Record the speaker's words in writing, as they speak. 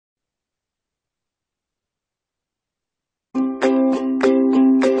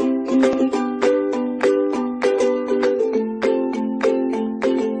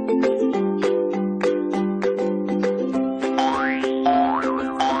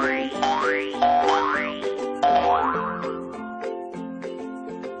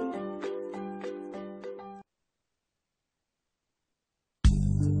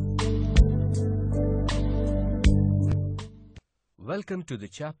Welcome to the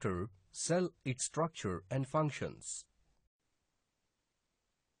chapter Cell, its Structure and Functions.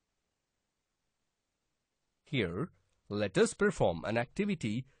 Here, let us perform an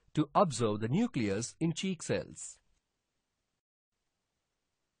activity to observe the nucleus in cheek cells.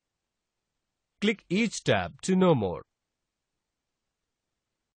 Click each tab to know more.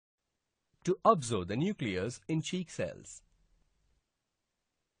 To observe the nucleus in cheek cells.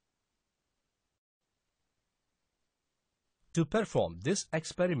 To perform this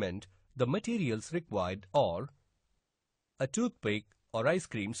experiment, the materials required are a toothpick or ice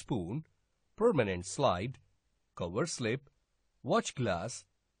cream spoon, permanent slide, cover slip, watch glass,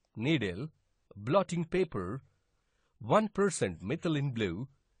 needle, blotting paper, 1% methylene blue,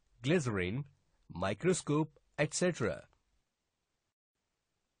 glycerin, microscope, etc.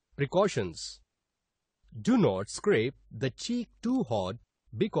 Precautions: do not scrape the cheek too hard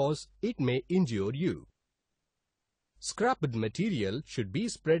because it may injure you. Scraped material should be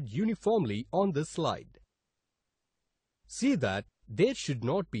spread uniformly on the slide. See that there should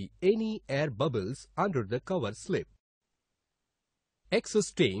not be any air bubbles under the cover slip. Excess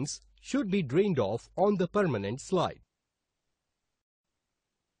stains should be drained off on the permanent slide.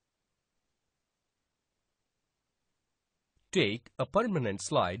 Take a permanent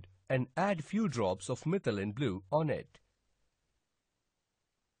slide and add few drops of methylene blue on it.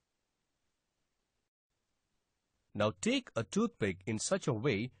 Now take a toothpick in such a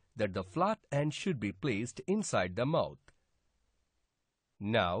way that the flat end should be placed inside the mouth.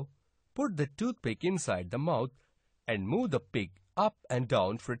 Now put the toothpick inside the mouth and move the pick up and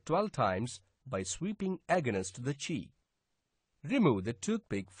down for 12 times by sweeping against the cheek. Remove the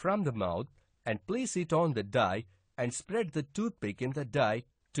toothpick from the mouth and place it on the die and spread the toothpick in the die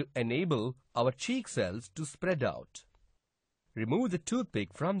to enable our cheek cells to spread out. Remove the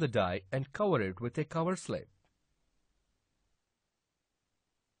toothpick from the die and cover it with a cover slip.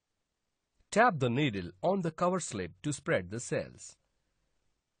 Tap the needle on the cover slip to spread the cells.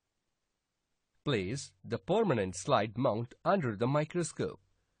 Place the permanent slide mount under the microscope.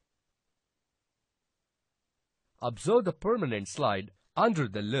 Observe the permanent slide under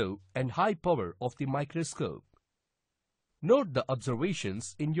the low and high power of the microscope. Note the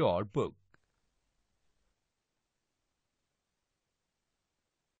observations in your book.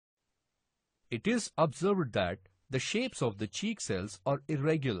 It is observed that the shapes of the cheek cells are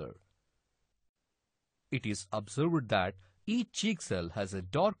irregular. It is observed that each cheek cell has a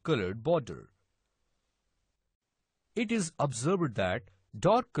dark-colored border. It is observed that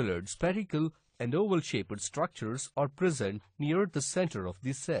dark-colored spherical and oval-shaped structures are present near the center of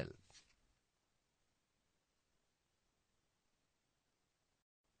the cell.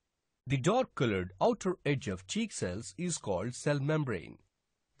 The dark-colored outer edge of cheek cells is called cell membrane.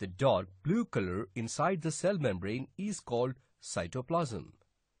 The dark blue color inside the cell membrane is called cytoplasm.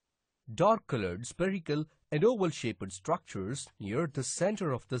 Dark-colored spherical and oval-shaped structures near the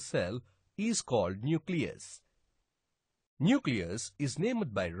center of the cell is called nucleus. Nucleus is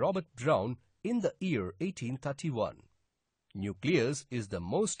named by Robert Brown in the year 1831. Nucleus is the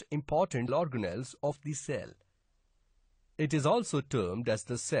most important organelle of the cell. It is also termed as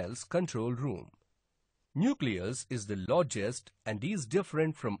the cell's control room. Nucleus is the largest and is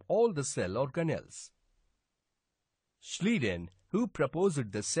different from all the cell organelles. Schleiden, who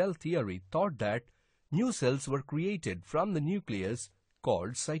proposed the cell theory, thought that new cells were created from the nucleus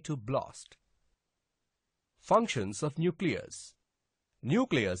called cytoblast. Functions of nucleus.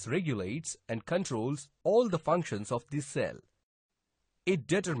 Nucleus regulates and controls all the functions of the cell. It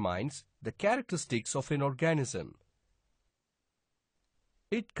determines the characteristics of an organism.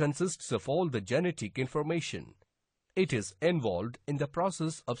 It consists of all the genetic information. It is involved in the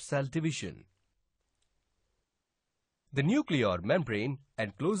process of cell division. The nuclear membrane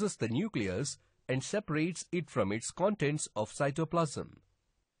encloses the nucleus and separates it from its contents of cytoplasm.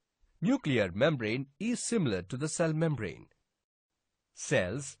 Nuclear membrane is similar to the cell membrane.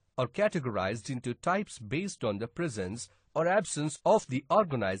 Cells are categorized into types based on the presence or absence of the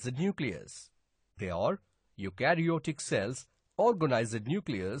organized nucleus. They are eukaryotic cells, organized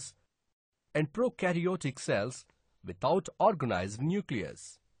nucleus, and prokaryotic cells without organized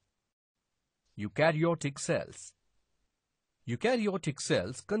nucleus. Eukaryotic cells. Eukaryotic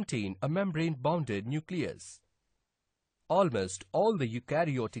cells contain a membrane-bounded nucleus. Almost all the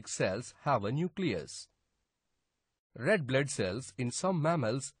eukaryotic cells have a nucleus. Red blood cells in some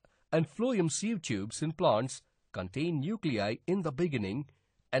mammals and phloem sieve tubes in plants contain nuclei in the beginning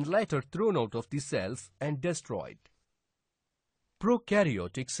and later thrown out of the cells and destroyed.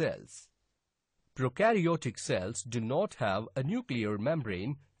 Prokaryotic cells. Prokaryotic cells do not have a nuclear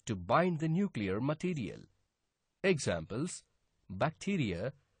membrane to bind the nuclear material. Examples: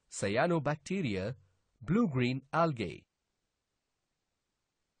 bacteria, cyanobacteria, blue-green algae.